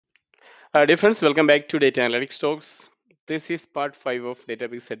Dear friends, welcome back to Data Analytics Talks. This is part 5 of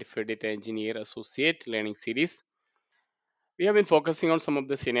Databricks Certified Data Engineer Associate Learning Series. We have been focusing on some of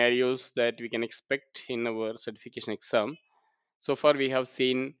the scenarios that we can expect in our certification exam. So far, we have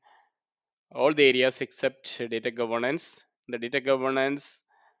seen all the areas except data governance. The data governance,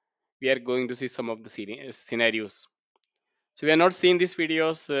 we are going to see some of the scenarios. So, we are not seeing these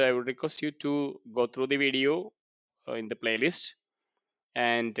videos. I would request you to go through the video in the playlist,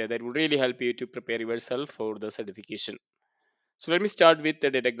 and that would really help you to prepare yourself for the certification. So let me start with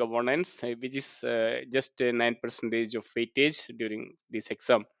the data governance, which is just a 9% of weightage during this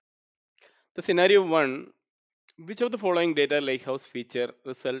exam. The scenario one, which of the following data lakehouse feature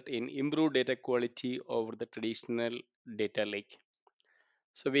result in improved data quality over the traditional data lake?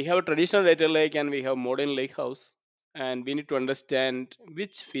 So we have a traditional data lake and we have modern lakehouse, and we need to understand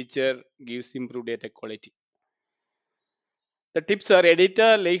which feature gives improved data quality. The tips are a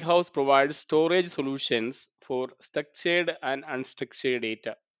data lakehouse provides storage solutions for structured and unstructured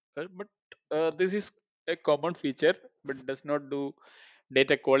data. But this is a common feature, but does not do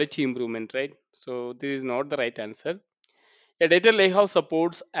data quality improvement, right? So this is not the right answer. A data lakehouse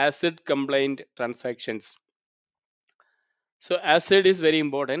supports ACID compliant transactions. So ACID is very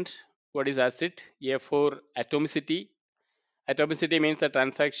important. What is ACID? A for atomicity. Atomicity means the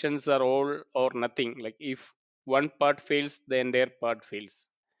transactions are all or nothing. Like if one part fails, the entire part fails.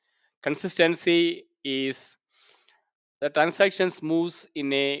 Consistency is the transactions moves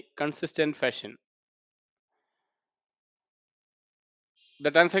in a consistent fashion.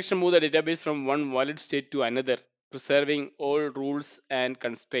 The transaction move the database from one valid state to another, preserving all rules and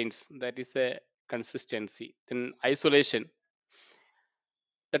constraints. That is a consistency. Then isolation.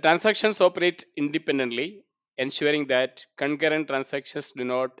 The transactions operate independently, ensuring that concurrent transactions do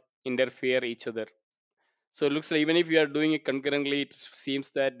not interfere each other. So it looks like even if we are doing it concurrently, it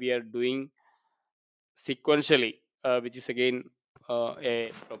seems that we are doing sequentially, which is again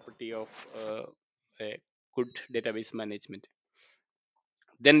a property of a good database management.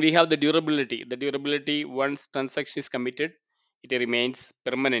 Then we have the durability. The durability, once transaction is committed, it remains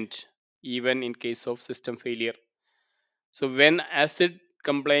permanent even in case of system failure. So when ACID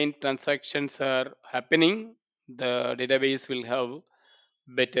compliant transactions are happening, the database will have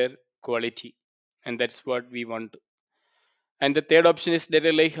better quality, and that's what we want. And the third option is data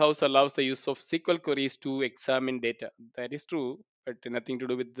lakehouse allows the use of SQL queries to examine data. That is true, but nothing to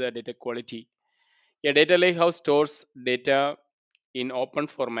do with the data quality. A data lakehouse stores data in open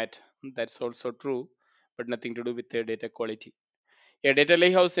format. That's also true, but nothing to do with the data quality. A data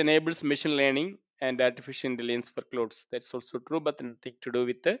lakehouse enables machine learning and artificial intelligence workloads. That's also true, but nothing to do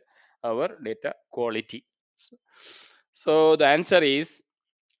with our data quality. So, so the answer is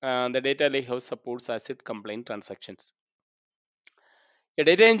the data lakehouse supports ACID compliant transactions. A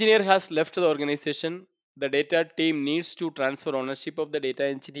data engineer has left the organization. The data team needs to transfer ownership of the data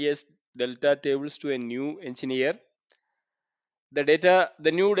engineer's delta tables to a new engineer.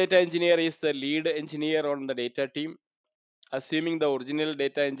 The new data engineer is the lead engineer on the data team. Assuming the original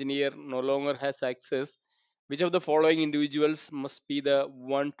data engineer no longer has access, which of the following individuals must be the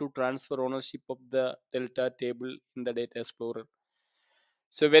one to transfer ownership of the delta table in the data explorer?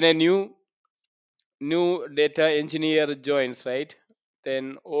 So when a new data engineer joins, right,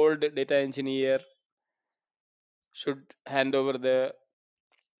 then old data engineer should hand over the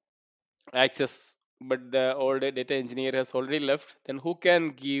access, but the old data engineer has already left. Then who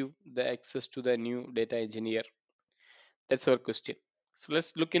can give the access to the new data engineer? That's our question. So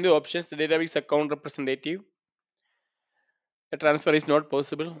let's look into options. The database account representative. The transfer is not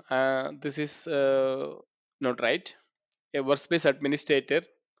possible. This is not right. A workspace administrator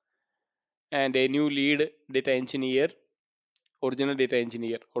and a new lead data engineer. Original data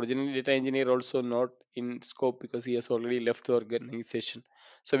engineer. Original data engineer also not in scope because he has already left the organization.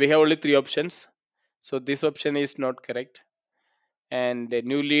 So we have only three options. So this option is not correct. And the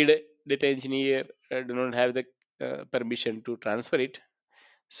new lead data engineer do not have the permission to transfer it.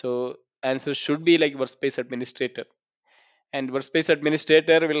 So answer should be like workspace administrator. And workspace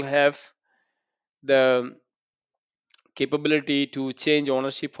administrator will have the capability to change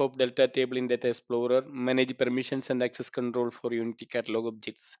ownership of delta table in data explorer, manage permissions and access control for unity catalog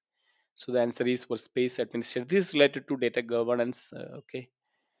objects. So the answer is workspace administrator. This is related to data governance. Okay.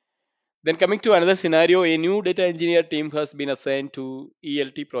 Then coming to another scenario, a new data engineer team has been assigned to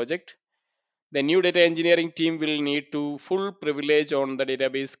ELT project. The new data engineering team will need to full privilege on the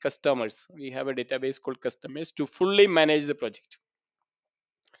database customers. We have a database called customers to fully manage the project.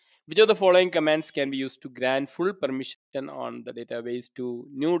 Which of the following commands can be used to grant full permission on the database to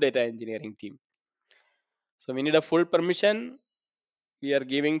new data engineering team? So we need a full permission. we are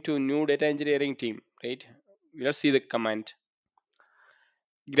giving to new data engineering team, right? Let's see the command.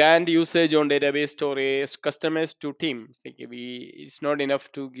 Grant usage on database storage customers to team. Like it's not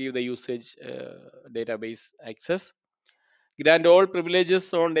enough to give the usage database access. Grant all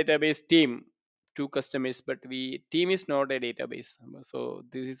privileges on database team to customers, but we team is not a database, so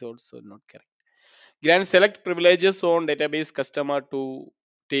this is also not correct. Grant select privileges on database customer to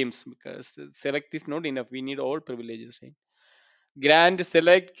teams, because select is not enough. We need all privileges, right? Grant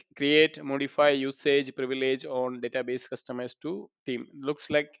select create modify usage privilege on database customers to team. Looks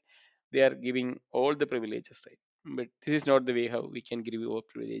like they are giving all the privileges, right? But this is not the way how we can give all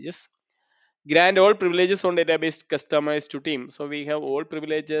privileges. Grant all privileges on database customers to team. So we have all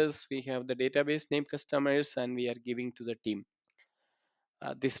privileges, we have the database name customers, and we are giving to the team.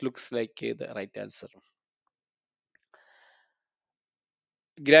 This looks like the right answer.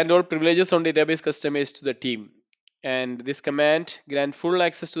 Grant all privileges on database customers to the team. And this command grant full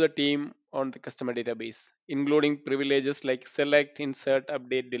access to the team on the customer database, including privileges like select, insert,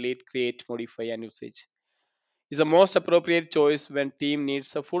 update, delete, create, modify, and usage. Is the most appropriate choice when team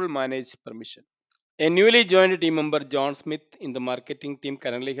needs a full managed permission. A newly joined team member John Smith in the marketing team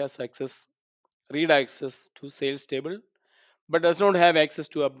currently has read access to sales table, but does not have access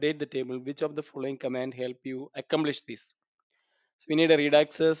to update the table. Which of the following command help you accomplish this? So we need a read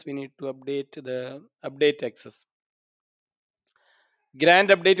access, we need to update the update access. Grant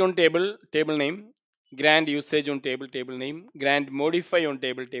update on table name. Grant usage on table name. Grant modify on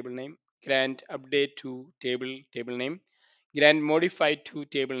table name. Grant update to table name. Grant modify to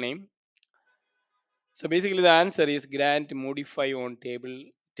table name. So basically the answer is grant modify on table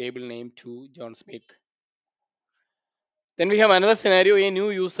name to John Smith. Then we have another scenario. A new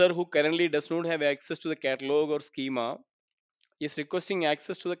user who currently does not have access to the catalog or schema is requesting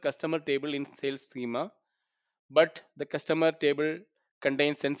access to the customer table in sales schema, but the customer table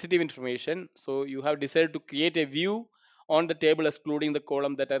contains sensitive information. So you have decided to create a view on the table excluding the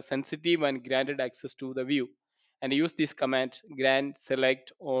column that are sensitive and granted access to the view. And use this command grant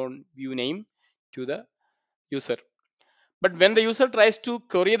select on view name to the user. But when the user tries to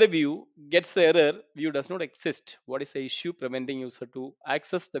query the view, gets the error, view does not exist. What is the issue preventing user to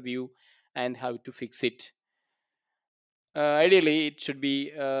access the view and how to fix it? Ideally, it should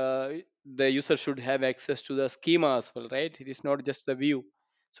be the user should have access to the schema as well, right? It is not just the view.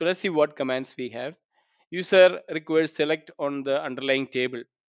 So let's see what commands we have. User requires select on the underlying table.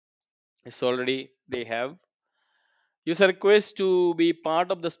 It's already they have. User requests to be part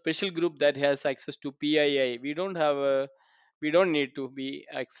of the special group that has access to PII. We don't need to be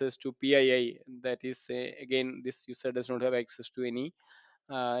access to PII. That is again, this user does not have access to any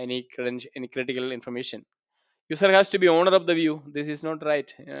critical information. User has to be owner of the view. This is not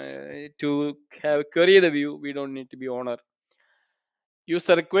right. To have query the view, we don't need to be owner.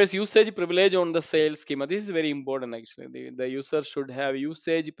 User requires usage privilege on the sales schema. This is very important actually. The user should have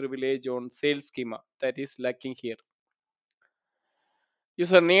usage privilege on sales schema. That is lacking here.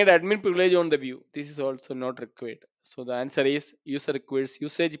 User need admin privilege on the view. This is also not required. So the answer is user requires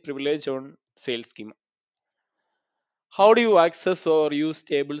usage privilege on sales schema. How do you access or use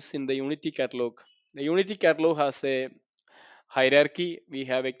tables in the Unity catalog? The Unity catalog has a hierarchy. We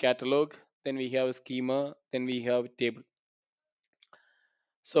have a catalog, then we have a schema, then we have table.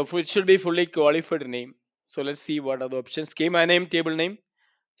 So it should be fully qualified name. So let's see what are the options. Schema name, table name.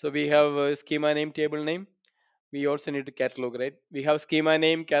 So we have a schema name, table name. We also need to catalog, right? We have schema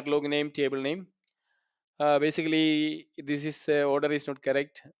name, catalog name, table name. Basically, this is order is not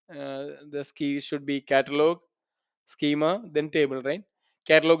correct. The ski should be catalog, schema, then table, right?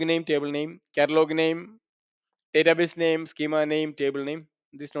 Catalog name, table name, catalog name, database name, schema name, table name.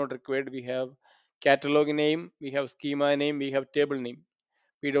 This is not required. We have catalog name, we have schema name, we have table name.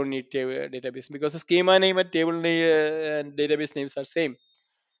 We don't need database because the schema name and table name and database names are same.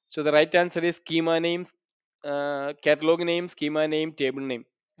 So the right answer is schema names, catalog name, schema name, table name.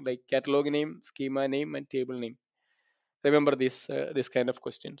 Like catalog name, schema name, and table name. Remember this kind of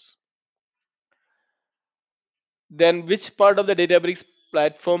questions. Then which part of the Databricks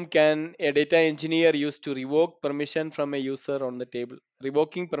platform can a data engineer use to revoke permission from a user on the table?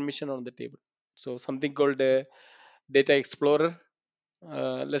 Revoking permission on the table. So something called a Data Explorer.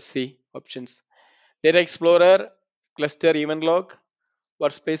 Let's see options. Data Explorer, cluster event log,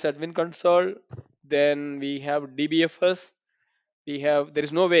 workspace admin console. Then we have DBFS. We have there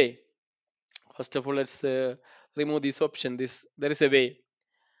is no way. First of all, let's remove this option. This there is a way,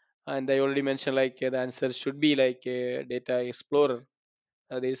 and I already mentioned like the answer should be like a Data Explorer.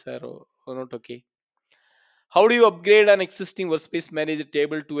 These are not okay. How do you upgrade an existing workspace manager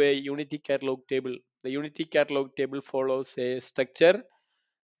table to a Unity catalog table? The Unity catalog table follows a structure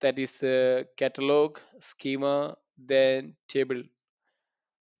that is catalog, schema, then table.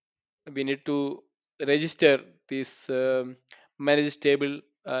 We need to register this manage table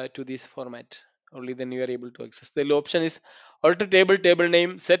to this format. Only then you are able to access. The option is alter table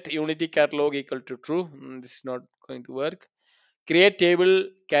name, set Unity catalog equal to true. This is not going to work. Create table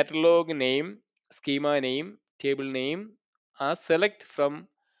catalog name, schema name, table name, select from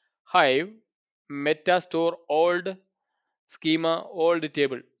Hive, meta store old schema, old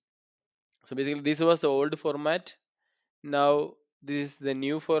table. So basically, this was the old format. Now this is the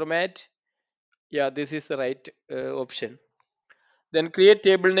new format. Yeah, this is the right option. Then create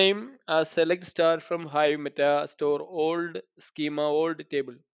table name, select star from Hive, meta store old schema, old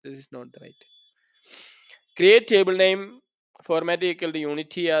table. This is not the right. Create table name, format equal to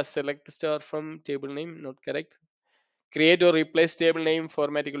Unity, select star from table name. Not correct. Create or replace table name,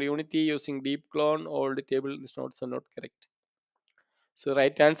 format equal to Unity using deep clone, old table. Is not so not correct. So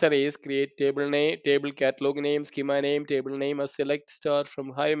right answer is create table name, table catalog name, schema name, table name, select star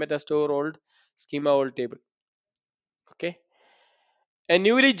from Hive, meta store old schema, old table. Okay. A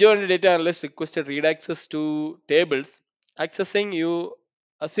newly joined data analyst requested read access to tables. Accessing you,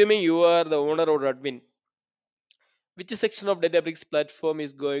 assuming you are the owner or admin. Which section of Databricks platform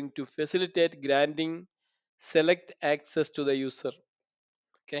is going to facilitate granting select access to the user?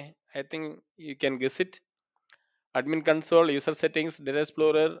 Okay, I think you can guess it. Admin console, user settings, Data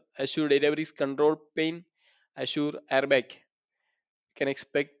Explorer, Azure Databricks control pane, Azure Airbag. You can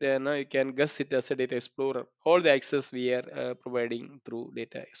expect, no, you can guess it as a Data Explorer. All the access we are providing through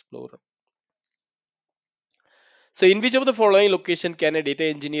Data Explorer. So, in which of the following location can a data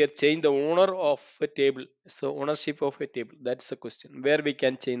engineer change the owner of a table? So, ownership of a table. That's the question. Where we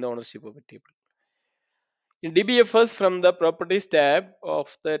can change the ownership of a table? In DBFS from the properties tab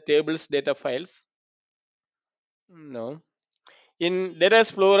of the table's data files. No. In Data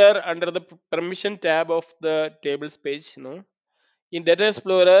Explorer under the permission tab of the tables page. No. In Data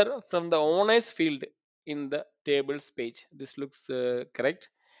Explorer from the owners field in the tables page. This looks correct.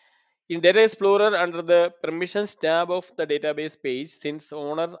 In Data Explorer under the permissions tab of the database page, since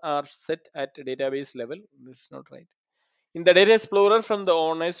owners are set at database level, this is not right. In the Data Explorer from the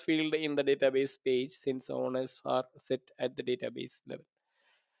owners field in the database page, since owners are set at the database level.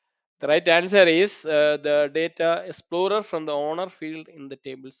 The right answer is the Data Explorer from the owner field in the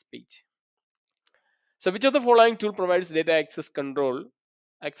tables page. So which of the following tool provides data access control,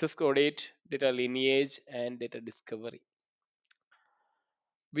 access coordinate, data lineage, and data discovery?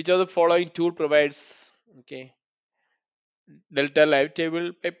 Which of the following tool provides, okay, Delta Live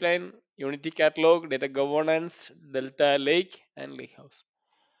Table Pipeline, Unity Catalog, Data Governance, Delta Lake, and Lakehouse?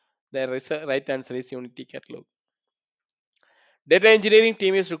 The right answer is Unity Catalog. Data engineering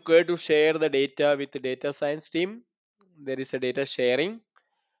team is required to share the data with the data science team. There is a data sharing.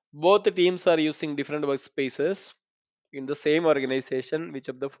 Both the teams are using different workspaces in the same organization. Which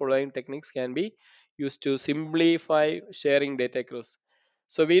of the following techniques can be used to simplify sharing data across?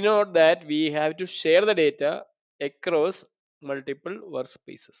 So we know that we have to share the data across multiple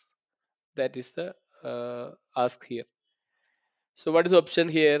workspaces. That is the ask here. So what is the option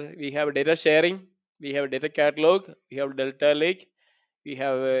here? We have data sharing, we have data catalog, we have Delta Lake, we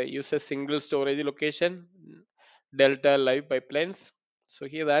have use a single storage location, Delta Live Pipelines. So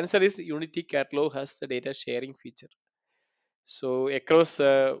here the answer is Unity Catalog has the data sharing feature. So across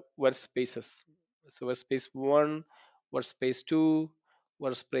workspaces. So workspace 1, workspace 2,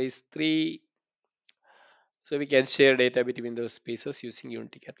 workspace 3. So we can share data between those spaces using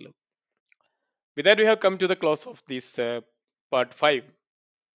Unity Catalog. With that, we have come to the close of this part 5.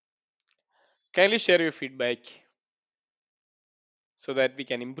 Kindly share your feedback so that we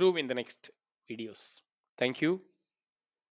can improve in the next videos. Thank you.